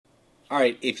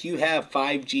Alright, if you have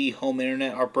 5G home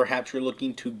internet or perhaps you're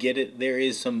looking to get it, there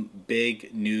is some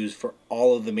big news for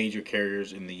all of the major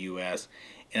carriers in the US,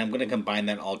 and I'm going to combine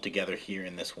that all together here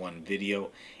in this one video.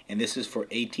 And this is for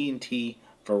AT&T,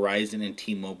 Verizon, and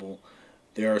T-Mobile.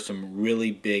 There are some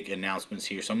really big announcements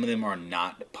here. Some of them are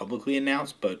not publicly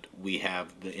announced, but we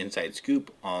have the inside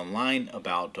scoop online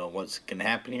about what's going to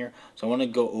happen here. So I want to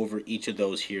go over each of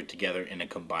those here together in a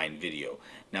combined video.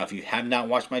 Now, if you have not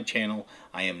watched my channel,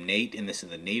 I am Nate, and this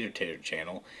is the Nater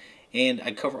channel. And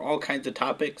I cover all kinds of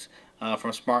topics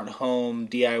from smart home,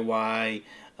 DIY,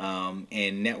 and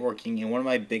networking. And one of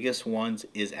my biggest ones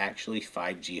is actually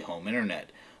 5G home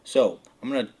internet. So I'm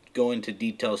going to go into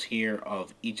details here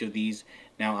of each of these.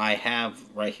 Now I have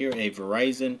right here a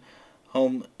Verizon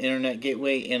home internet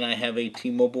gateway, and I have a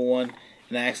T-Mobile one,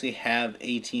 and I actually have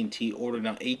AT&T ordered.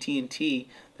 Now AT&T, the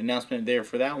announcement there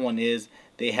for that one is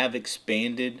they have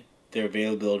expanded their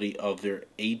availability of their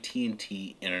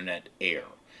AT&T Internet Air,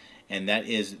 and that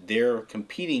is their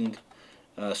competing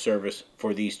service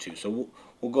for these two. So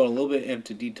we'll go a little bit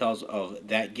into details of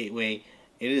that gateway.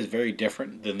 It is very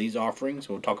different than these offerings,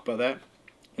 so we'll talk about that.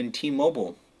 In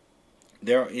T-Mobile,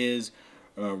 there is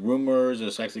rumors,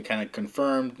 it's actually kind of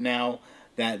confirmed now,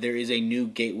 that there is a new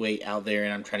gateway out there,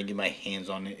 and I'm trying to get my hands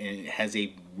on it, and it has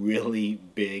a really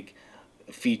big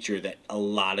feature that a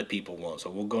lot of people want. So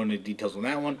we'll go into details on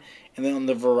that one. And then on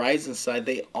the Verizon side,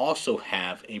 they also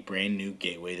have a brand new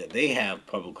gateway that they have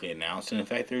publicly announced, and in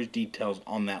fact there's details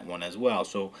on that one as well.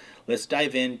 So let's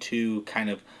dive into kind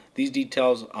of these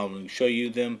details. I'll show you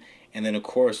them, and then of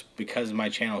course, because my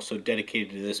channel is so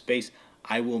dedicated to this space,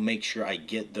 I will make sure I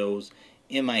get those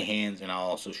in my hands, and I'll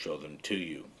also show them to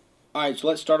you. Alright, so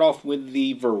let's start off with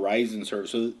the Verizon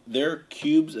service. So their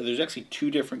cubes, there's actually two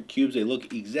different cubes. They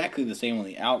look exactly the same on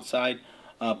the outside,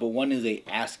 but one is a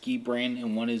ASCII brand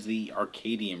and one is the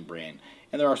Arcadyan brand.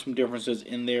 And there are some differences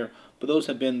in there, but those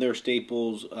have been their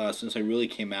staples since they really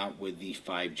came out with the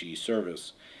 5G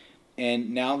service.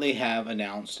 And now they have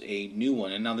announced a new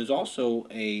one. And now there's also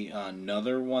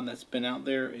another one that's been out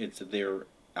there. It's their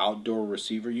outdoor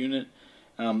receiver unit.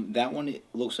 That one, it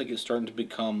looks like it's starting to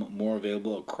become more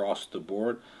available across the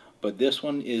board, but this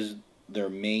one is their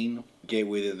main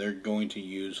gateway that they're going to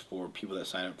use for people that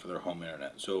sign up for their home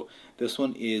internet. So this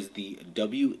one is the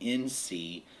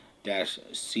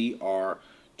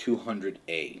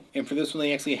WNC-CR200A. And for this one,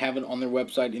 they actually have it on their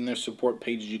website. In their support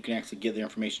pages, you can actually get their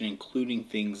information, including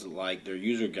things like their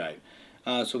user guide.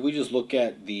 So if we just look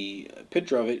at the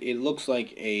picture of it, it looks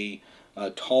like a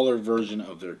taller version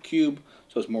of their cube,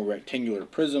 so it's more rectangular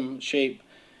prism shape,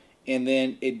 and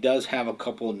then it does have a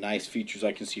couple of nice features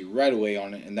I can see right away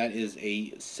on it, and that is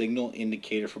a signal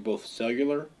indicator for both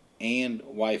cellular and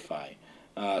Wi-Fi.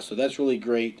 So that's really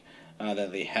great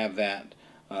that they have that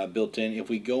built in. If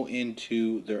we go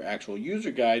into their actual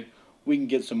user guide, we can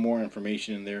get some more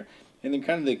information in there. And then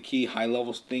kind of the key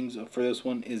high-level things for this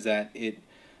one is that it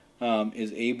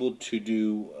is able to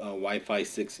do Wi-Fi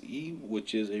 6E,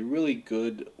 which is a really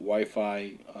good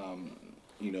Wi-Fi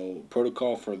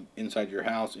protocol for inside your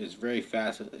house. It's very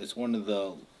fast. It's one of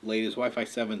the latest. Wi-Fi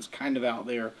 7 is kind of out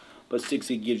there, but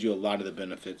 6E gives you a lot of the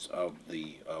benefits of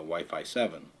the Wi-Fi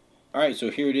 7. Alright, so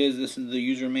here it is. This is the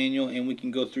user manual, and we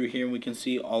can go through here and we can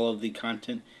see all of the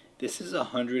content. This is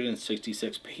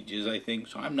 166 pages, I think,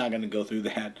 so I'm not going to go through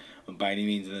that by any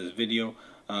means in this video.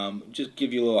 Just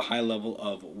give you a little high level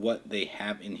of what they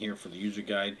have in here for the user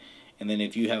guide, and then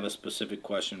if you have a specific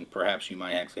question, perhaps you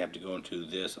might actually have to go into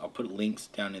this. I'll put links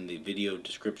down in the video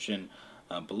description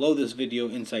below this video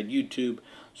inside YouTube,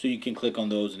 so you can click on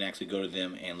those and actually go to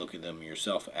them and look at them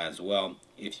yourself as well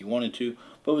if you wanted to.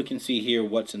 But we can see here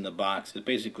what's in the box. It's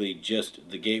basically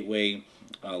just the gateway,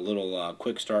 a little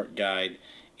quick start guide,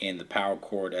 and the power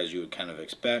cord as you would kind of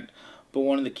expect. But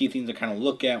one of the key things I kind of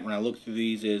look at when I look through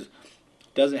these is,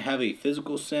 does it have a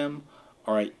physical SIM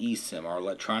or an eSIM or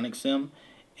electronic SIM?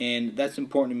 And that's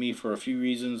important to me for a few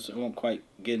reasons. I won't quite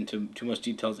get into too much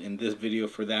details in this video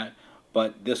for that,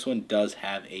 but this one does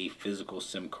have a physical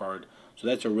SIM card, so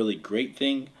that's a really great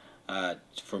thing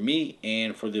for me,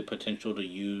 and for the potential to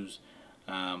use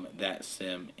that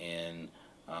SIM in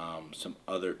some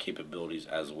other capabilities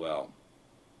as well.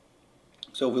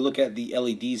 So if we look at the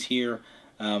LEDs here,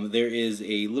 there is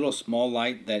a little small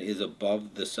light that is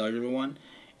above the cellular one,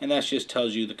 and that just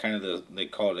tells you the kind of they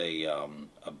call it a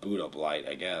boot up light,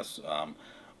 I guess.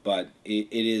 But it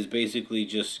is basically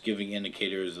just giving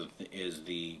indicators of, is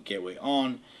the gateway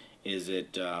on, is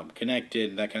it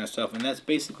connected, that kind of stuff. And that's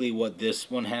basically what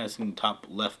this one has in the top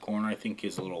left corner. I think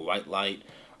is a little white light,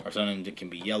 or something that can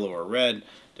be yellow or red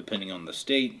depending on the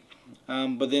state.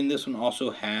 But then this one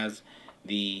also has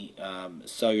the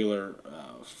cellular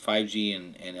 5G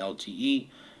and LTE,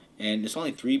 and it's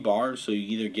only 3 bars, so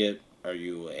you either get, are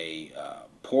you a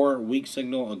poor, weak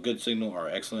signal, a good signal, or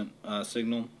excellent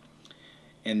signal.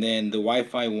 And then the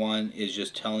Wi-Fi one is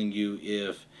just telling you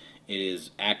if it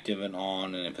is active and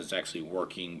on, and if it's actually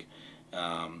working,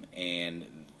 and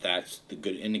that's the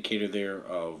good indicator there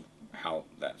of how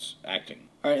that's acting.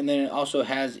 Alright, and then it also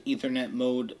has Ethernet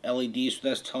mode LED, so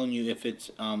that's telling you if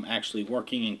it's actually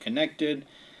working and connected.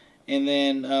 And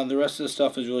then the rest of the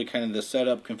stuff is really kind of the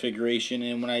setup configuration.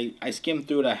 And when I skimmed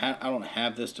through it, I don't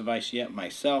have this device yet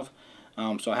myself,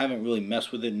 so I haven't really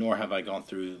messed with it, nor have I gone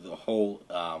through the whole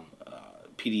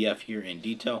PDF here in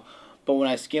detail. But when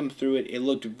I skimmed through it, it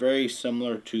looked very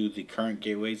similar to the current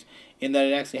gateways in that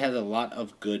it actually has a lot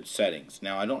of good settings.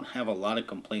 Now, I don't have a lot of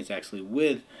complaints actually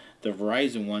with the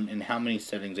Verizon one and how many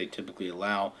settings they typically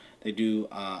allow. They do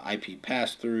IP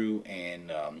pass-through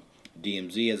and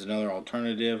DMZ as another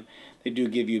alternative. They do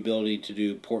give you ability to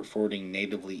do port forwarding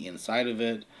natively inside of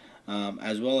it,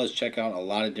 as well as check out a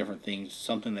lot of different things,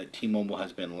 something that T-Mobile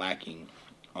has been lacking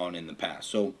on in the past.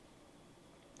 So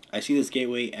I see this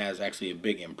gateway as actually a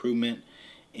big improvement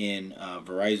in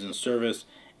Verizon's service,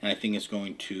 and I think it's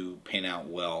going to pan out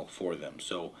well for them.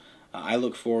 So I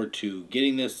look forward to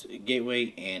getting this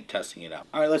gateway and testing it out.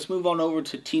 Alright, let's move on over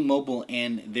to T-Mobile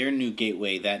and their new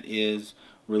gateway that is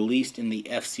released in the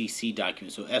FCC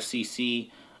document. So FCC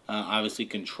obviously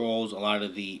controls a lot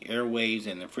of the airwaves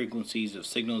and the frequencies of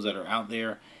signals that are out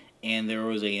there, and there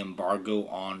was an embargo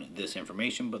on this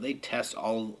information, but they test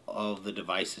all of the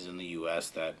devices in the US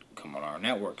that come on our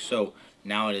network. So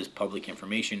now it is public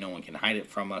information, no one can hide it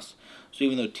from us. So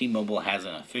even though T-Mobile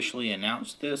hasn't officially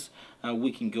announced this,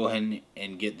 we can go ahead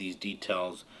and get these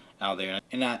details out there.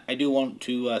 And I do want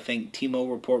to thank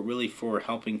T-Mobile Report really for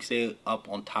helping stay up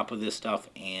on top of this stuff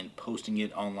and posting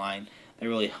it online. That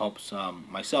really helps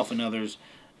myself and others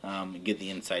get the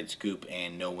inside scoop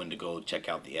and know when to go check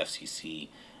out the FCC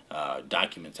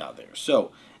documents out there.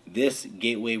 So this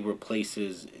gateway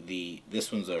replaces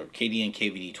this one's a Arcadyan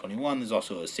KVD21. There's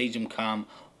also a Sagemcom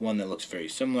one that looks very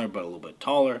similar but a little bit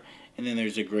taller, and then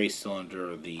there's a gray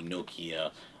cylinder, the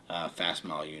Nokia fast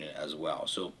mile unit as well.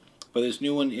 So but this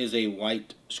new one is a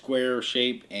white square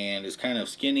shape and is kind of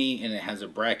skinny, and it has a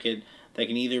bracket that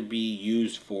can either be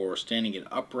used for standing it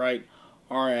upright,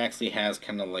 or it actually has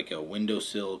kind of like a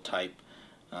windowsill type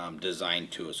design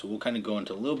to it. So we'll kind of go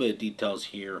into a little bit of details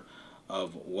here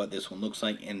of what this one looks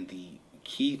like. And the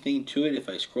key thing to it, if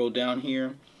I scroll down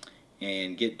here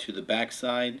and get to the back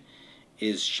side,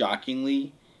 is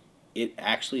shockingly it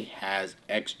actually has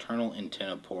external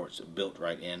antenna ports built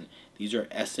right in. These are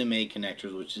SMA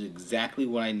connectors, which is exactly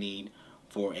what I need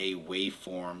for a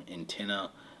waveform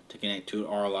antenna to connect to it,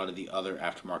 or a lot of the other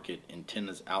aftermarket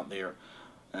antennas out there.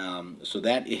 So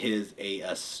that is a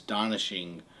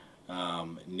astonishing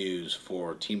news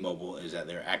for T-Mobile, is that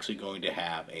they're actually going to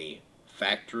have a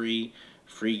factory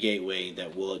free gateway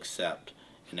that will accept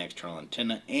an external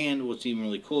antenna. And what's even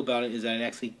really cool about it is that it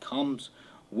actually comes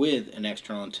with an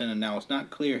external antenna. Now it's not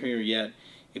clear here yet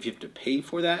if you have to pay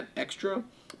for that extra,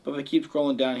 but if I keep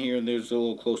scrolling down here, there's a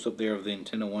little close-up there of the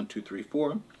antenna 1, 2, 3,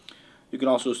 4. You can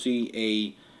also see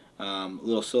a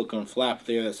little silicone flap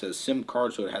there that says SIM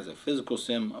card, so it has a physical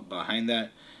SIM behind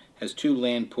that. Has 2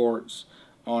 LAN ports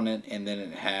on it, and then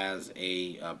it has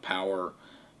a power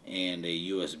and a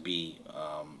USB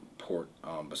port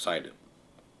beside it.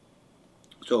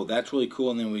 So that's really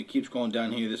cool. And then we keep scrolling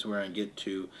down here. This is where I get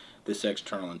to this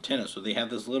external antenna. So they have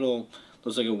this little,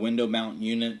 looks like a window mount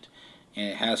unit, and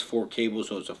it has 4 cables,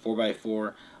 so it's a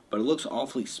 4x4, but it looks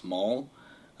awfully small.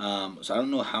 So I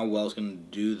don't know how well it's going to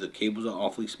do. The cables are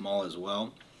awfully small as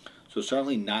well. So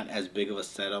certainly not as big of a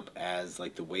setup as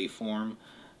like the waveform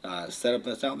setup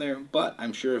that's out there. But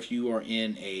I'm sure if you are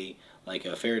in a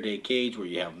Faraday cage where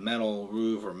you have metal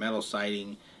roof or metal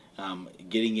siding,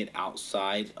 getting it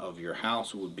outside of your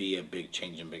house would be a big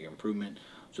change and big improvement.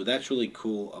 So that's really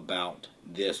cool about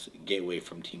this gateway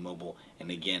from T-Mobile. And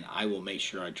again, I will make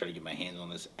sure I try to get my hands on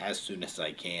this as soon as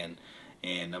I can.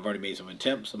 And I've already made some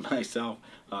attempts myself,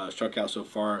 struck out so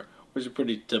far, which is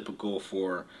pretty typical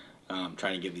for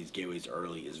trying to get these gateways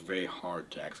early. It's very hard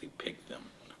to actually pick them.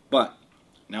 But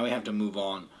now we have to move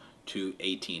on to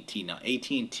AT&T. Now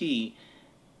AT&T,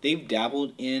 they've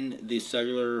dabbled in the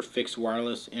cellular fixed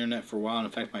wireless internet for a while. In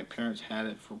fact, my parents had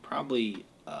it for probably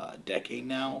a decade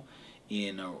now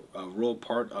in a rural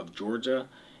part of Georgia,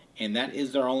 and that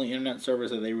is their only internet service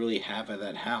that they really have at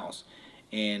that house.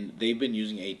 And they've been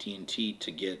using AT&T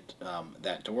to get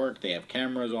that to work. They have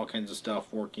cameras, all kinds of stuff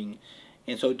working,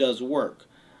 and so it does work.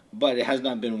 but it has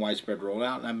not been widespread rolled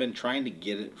out, and I've been trying to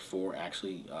get it for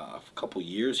actually a couple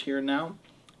years here now,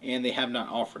 and they have not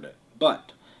offered it.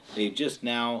 But they just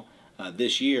now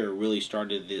this year really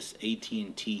started this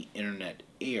AT&T Internet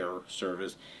Air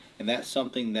service, and that's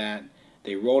something that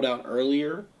they rolled out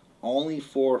earlier only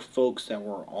for folks that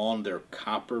were on their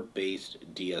copper-based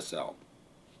DSL.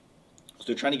 So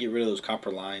they're trying to get rid of those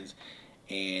copper lines,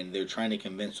 and they're trying to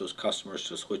convince those customers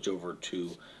to switch over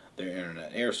to their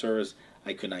Internet Air service.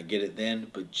 I could not get it then,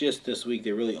 but just this week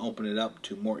they really opened it up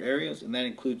to more areas, and that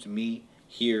includes me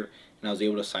here, and I was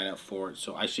able to sign up for it.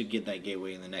 So I should get that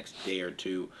gateway in the next day or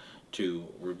two to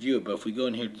review it. But if we go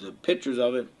in here to the pictures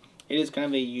of it, it is kind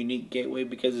of a unique gateway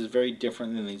because it's very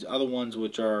different than these other ones,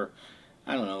 which are,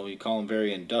 I don't know, you call them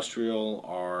very industrial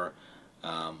or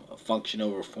a function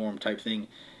over form type thing.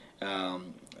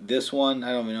 This one,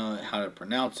 I don't even know how to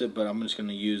pronounce it, but I'm just going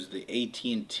to use the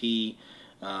AT&T.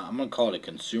 I'm going to call it a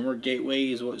consumer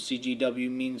gateway is what CGW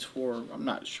means for. I'm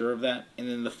not sure of that. And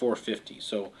then the 450.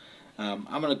 So I'm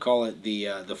going to call it the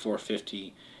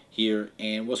 450 here.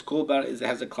 And what's cool about it is it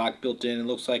has a clock built in. It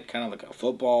looks like kind of like a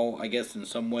football, I guess, in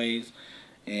some ways.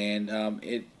 And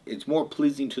it's more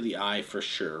pleasing to the eye for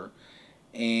sure.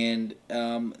 And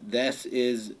this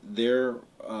is their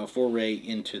foray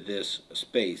into this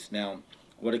space. Now,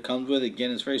 what it comes with, again,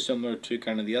 is very similar to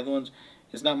kind of the other ones.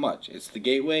 It's not much. It's the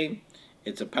gateway,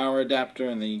 it's a power adapter,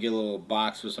 and then you get a little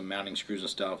box with some mounting screws and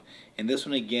stuff. And this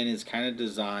one, again, is kind of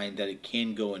designed that it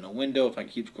can go in a window. If I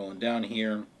keep scrolling down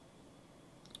here,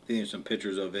 there's some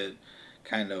pictures of it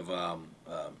kind of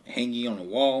hanging on a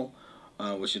wall,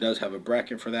 which it does have a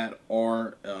bracket for that,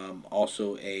 or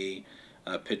also a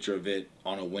picture of it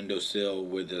on a windowsill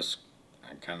with this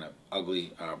kind of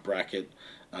ugly bracket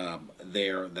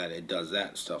there that it does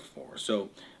that stuff for. So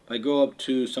if I go up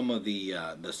to some of the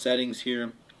settings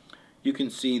here, you can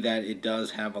see that it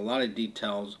does have a lot of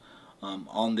details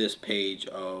on this page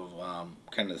of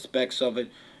kind of the specs of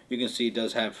it. You can see it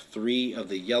does have 3 of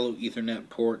the yellow Ethernet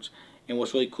ports, and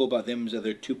what's really cool about them is that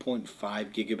they're 2.5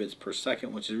 gigabits per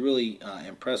second, which is really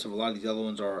impressive. A lot of these other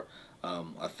ones are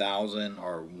 1,000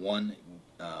 or 1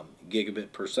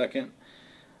 gigabit per second.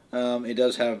 It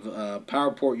does have a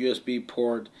power port, USB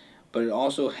port, but it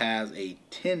also has a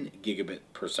 10 gigabit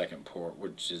per second port,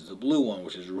 which is the blue one,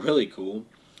 which is really cool.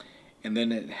 And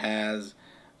then it has,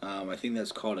 I think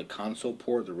that's called a console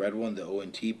port, the red one, the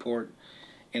ONT port.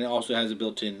 And it also has a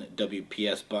built-in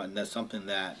WPS button. That's something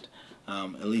that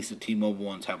at least the T-Mobile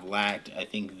ones have lacked. I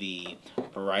think the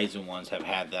Verizon ones have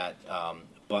had that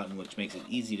button, which makes it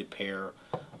easy to pair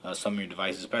some of your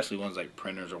devices, especially ones like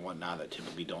printers or whatnot that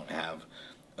typically don't have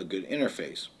a good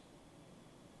interface.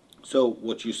 So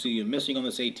what you see missing on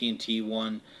this AT&T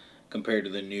one compared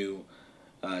to the new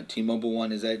T-Mobile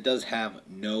one is that it does have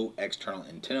no external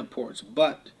antenna ports,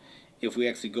 but if we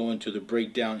actually go into the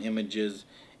breakdown images,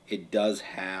 it does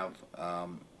have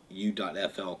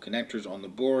U.FL connectors on the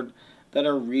board that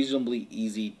are reasonably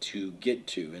easy to get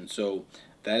to, and so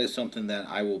that is something that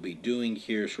I will be doing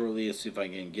here shortly. Let's see if I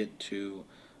can get to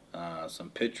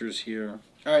some pictures here.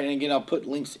 Alright, and again, I'll put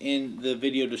links in the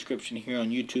video description here on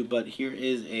YouTube, but here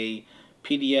is a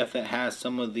PDF that has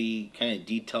some of the kind of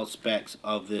detailed specs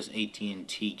of this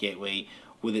AT&T gateway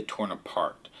with it torn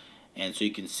apart. And so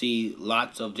you can see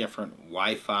lots of different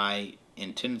Wi-Fi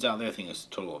antennas out there. I think it's a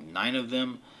total of 9 of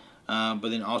them. But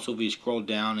then also if we scroll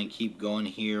down and keep going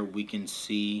here, we can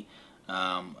see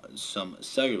some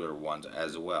cellular ones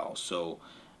as well. So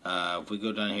if we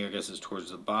go down here, I guess it's towards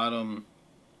the bottom.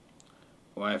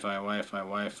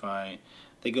 Wi-Fi.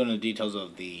 They go into the details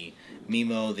of the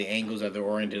MIMO, the angles that they're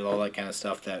oriented, all that kind of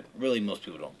stuff that really most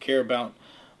people don't care about.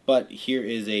 But here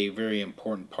is a very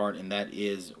important part, and that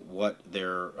is what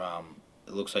their,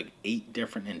 it looks like 8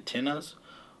 different antennas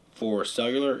for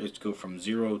cellular. It's go from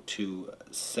 0 to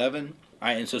 7.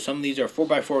 Alright, and so some of these are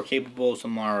 4x4 capable,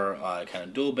 some are kind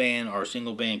of dual band or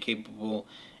single band capable,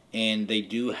 and they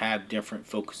do have different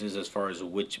focuses as far as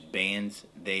which bands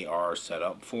they are set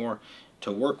up for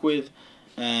to work with.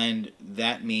 And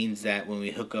that means that when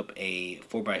we hook up a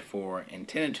 4x4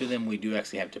 antenna to them, we do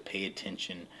actually have to pay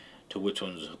attention to which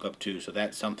ones to hook up to. So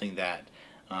that's something that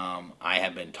I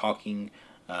have been talking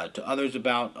to others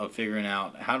about, of figuring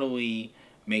out how do we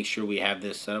make sure we have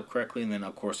this set up correctly. And then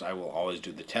of course I will always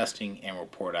do the testing and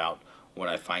report out what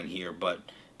I find here. But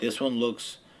this one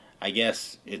looks, I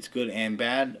guess it's good and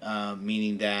bad,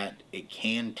 meaning that it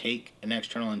can take an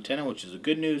external antenna, which is the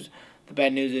good news. The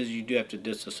bad news is you do have to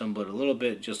disassemble it a little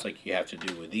bit, just like you have to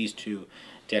do with these two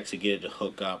to actually get it to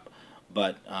hook up.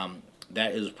 But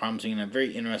that is promising, and I'm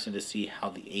very interested to see how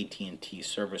the AT&T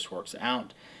service works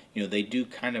out. You know, they do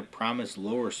kind of promise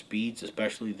lower speeds,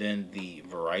 especially than the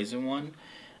Verizon one.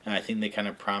 And I think they kind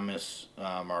of promise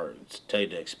or tell you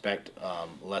to expect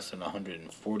less than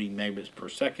 140 megabits per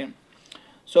second.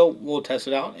 So we'll test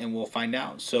it out and we'll find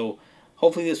out. So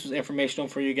hopefully this was informational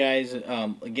for you guys.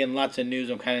 Again, lots of news.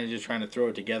 I'm kind of just trying to throw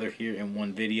it together here in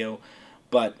one video.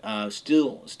 But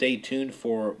still stay tuned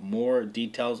for more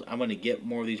details. I'm going to get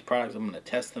more of these products. I'm going to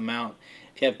test them out.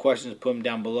 If you have questions, put them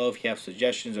down below. If you have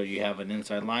suggestions or you have an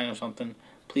inside line or something,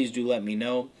 please do let me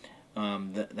know.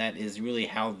 That is really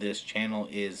how this channel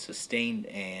is sustained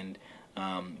and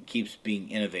keeps being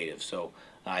innovative. So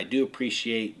I do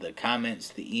appreciate the comments,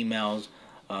 the emails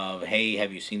of, hey,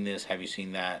 have you seen this? Have you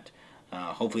seen that?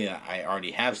 Hopefully I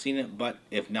already have seen it, but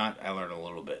if not, I learned a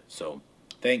little bit. So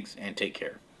thanks and take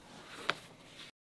care.